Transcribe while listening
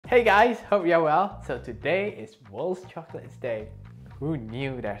Hey guys, hope you're well. So today is World Chocolates Day. Who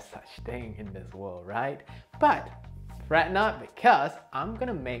knew there's such thing in this world, right? But fret not, because I'm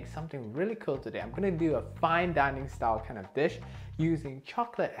gonna make something really cool today. I'm gonna do a fine dining style kind of dish using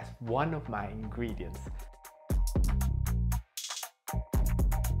chocolate as one of my ingredients.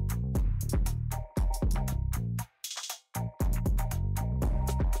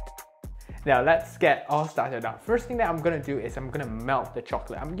 Now let's get all started out. First thing that I'm gonna do is I'm gonna melt the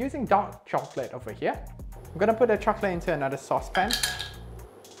chocolate. I'm using dark chocolate over here. I'm gonna put the chocolate into another saucepan.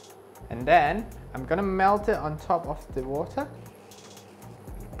 And then I'm gonna melt it on top of the water.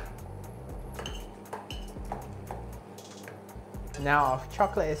 Now our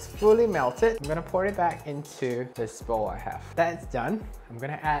chocolate is fully melted. I'm gonna pour it back into this bowl I have. That's done. I'm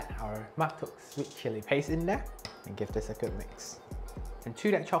gonna add our Mak Tok sweet chili paste in there and give this a good mix. And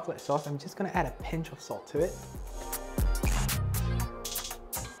to that chocolate sauce, I'm just gonna add a pinch of salt to it.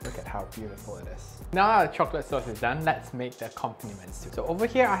 Look at how beautiful it is. Now our chocolate sauce is done, let's make the accompaniments too. So over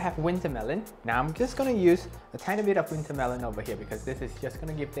here I have winter melon. Now I'm just gonna use a tiny bit of winter melon over here because this is just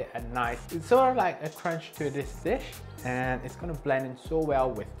gonna give it a nice, it's sort of like a crunch to this dish. And it's gonna blend in so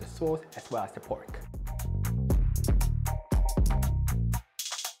well with the sauce as well as the pork.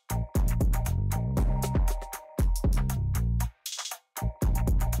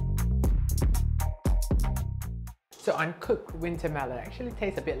 So uncooked winter melon actually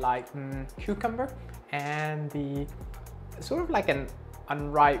tastes a bit like cucumber and the sort of like an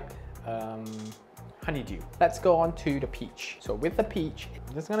unripe honeydew. Let's go on to the peach. So with the peach,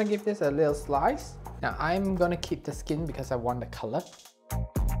 I'm just gonna give this a little slice. Now I'm gonna keep the skin because I want the color.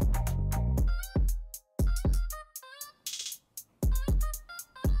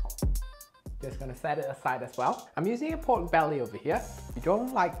 Just gonna set it aside as well. I'm using a pork belly over here. If you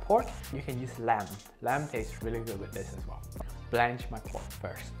don't like pork, you can use lamb. Lamb tastes really good with this as well. Blanch my pork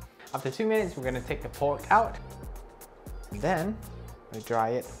first. After 2 minutes, we're gonna take the pork out. And then we dry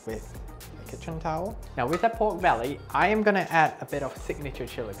it with a kitchen towel. Now with the pork belly, I am gonna add a bit of signature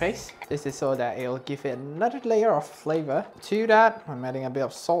chili paste. This is so that it'll give it another layer of flavor. To that, I'm adding a bit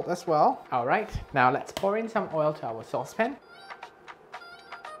of salt as well. All right, now let's pour in some oil to our saucepan.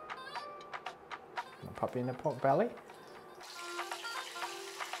 Pop in the pork belly.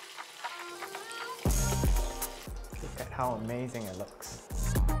 Look at how amazing it looks.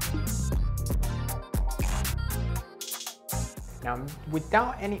 Now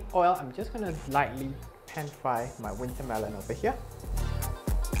without any oil, I'm just gonna lightly pan fry my winter melon over here.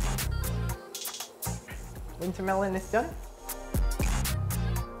 Winter melon is done.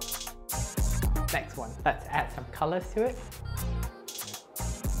 Next one, let's add some colors to it.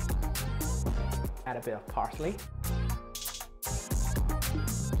 Add a bit of parsley.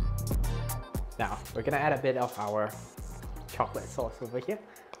 Now, we're gonna add a bit of our chocolate sauce over here.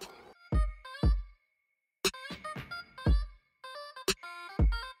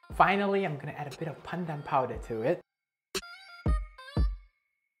 Finally, I'm gonna add a bit of pandan powder to it.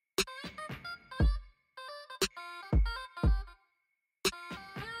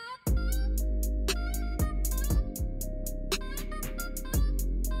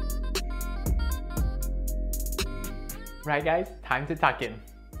 Right guys, time to tuck in.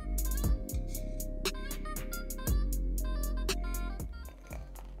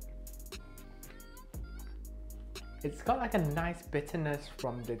 It's got like a nice bitterness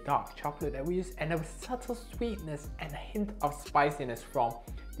from the dark chocolate that we use and a subtle sweetness and a hint of spiciness from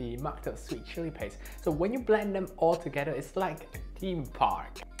the Mak Tok sweet chili paste. So when you blend them all together, it's like a theme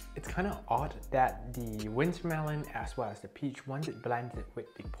park. It's kind of odd that the winter melon as well as the peach, once it blended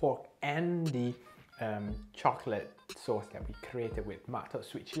with the pork and the chocolate sauce that we created with Mak Tok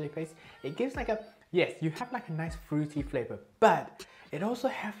sweet chili paste, it gives like a, yes, you have like a nice fruity flavor, but it also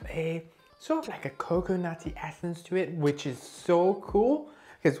have a sort of like a coconutty essence to it, which is so cool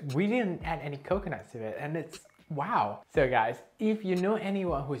because we didn't add any coconuts to it and it's wow. So guys, if you know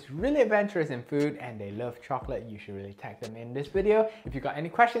anyone who's really adventurous in food and they love chocolate, you should really tag them in this video. If you got any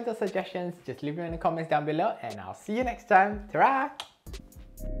questions or suggestions, just leave them in the comments down below and I'll see you next time. Ta-ra!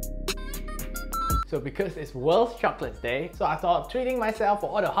 So because it's World Chocolates Day, so I thought of treating myself for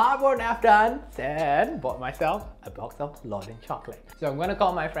all the hard work I've done and bought myself a box of Loudon chocolate. So I'm gonna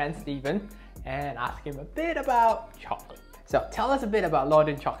call my friend Steven and ask him a bit about chocolate. So tell us a bit about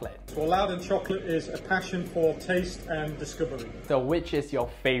Loudon chocolate. Well, Loudon chocolate is a passion for taste and discovery. So which is your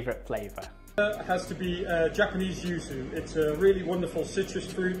favorite flavor? It has to be Japanese yuzu. It's a really wonderful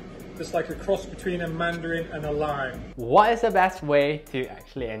citrus fruit. It's like a cross between a mandarin and a lime. What is the best way to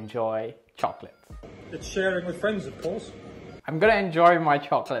actually enjoy chocolates? It's sharing with friends, of course. I'm gonna enjoy my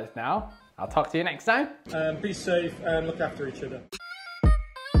chocolates now. I'll talk to you next time. Be safe and look after each other.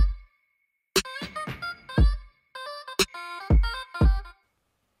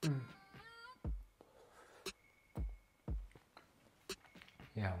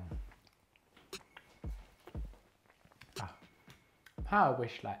 Yeah. How I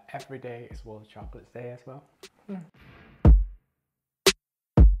wish like every day is World Chocolates Day as well.